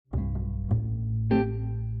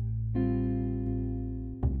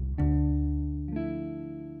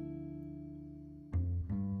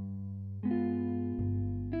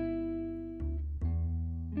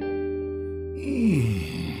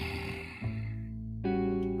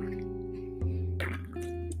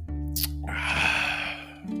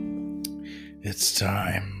It's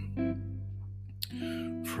time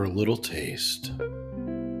for a little taste.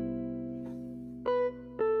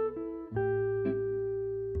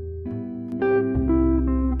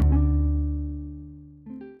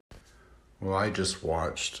 Well, I just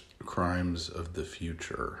watched Crimes of the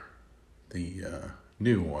Future, the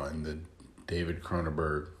new one, the David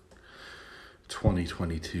Cronenberg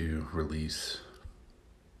 2022 release.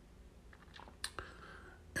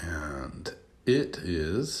 And it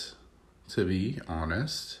is, to be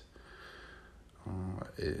honest,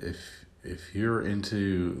 if you're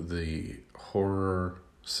into the horror,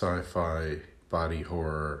 sci-fi, body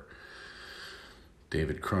horror,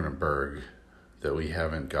 David Cronenberg that we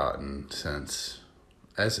haven't gotten since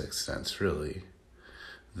Essence, really,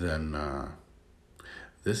 then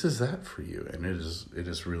this is that for you. And it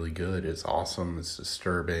is really good. It's awesome. It's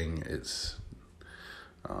disturbing. It's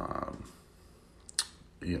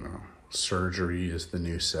surgery is the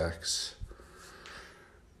new sex,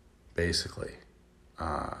 basically.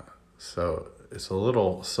 So it's a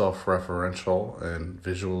little self-referential and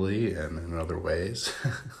visually and in other ways.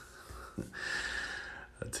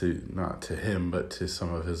 Not to him, but to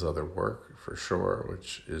some of his other work, for sure,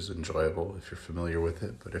 which is enjoyable if you're familiar with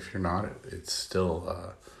it. But if you're not, it's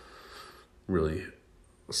still really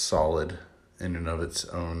solid in and of its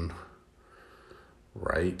own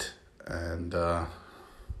right. And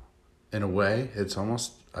in a way, it's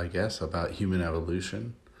almost, I guess, about human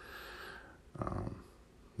evolution,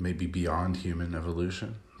 maybe beyond human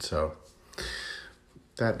evolution. So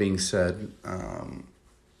that being said,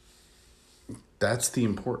 that's the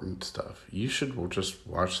important stuff. You should just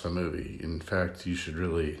watch the movie. In fact, you should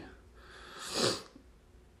really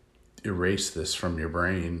erase this from your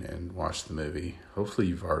brain and watch the movie. Hopefully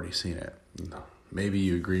you've already seen it. Maybe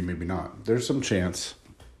you agree, maybe not. There's some chance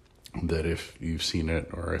that if you've seen it,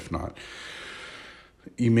 or if not,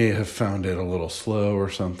 you may have found it a little slow or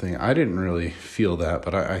something. I didn't really feel that,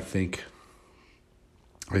 but I think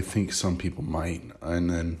some people might. And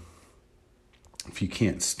then if you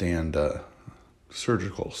can't stand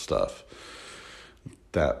surgical stuff,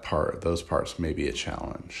 those parts may be a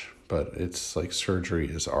challenge. But it's like surgery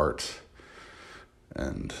is art,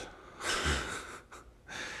 and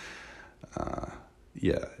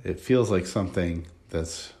it feels like something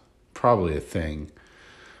that's probably a thing,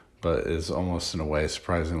 but is almost, in a way,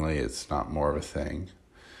 surprisingly, it's not more of a thing.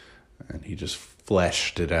 And he just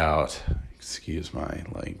fleshed it out. Excuse my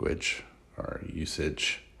language or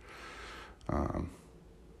usage.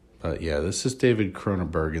 But yeah, this is David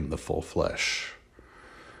Cronenberg in the full flesh,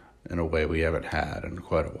 in a way we haven't had in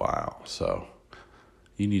quite a while. So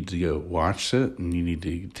you need to go watch it, and you need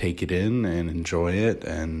to take it in and enjoy it,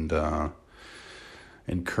 and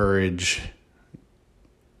encourage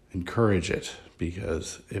it,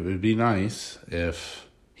 because it would be nice if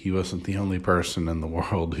he wasn't the only person in the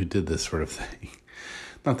world who did this sort of thing.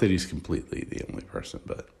 Not that he's completely the only person,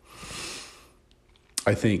 but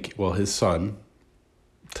I think, his son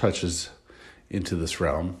touches into this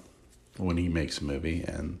realm when he makes a movie,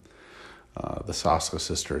 and the Sasko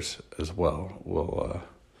sisters as well will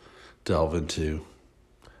delve into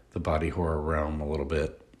the body horror realm a little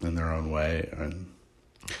bit in their own way,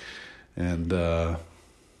 and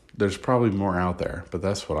there's probably more out there, but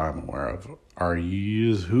that's what I'm aware of. Are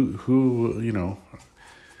you, is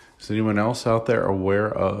anyone else out there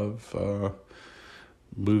aware of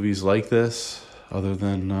movies like this, other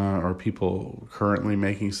than, or people currently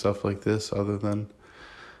making stuff like this other than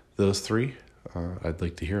those three? I'd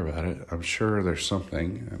like to hear about it. I'm sure there's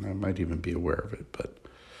something, and I might even be aware of it. But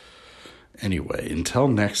anyway, until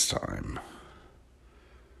next time,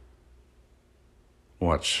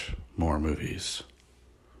 watch more movies.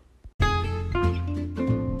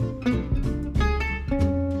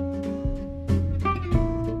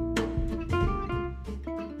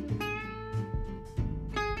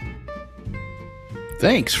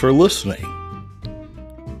 Thanks for listening.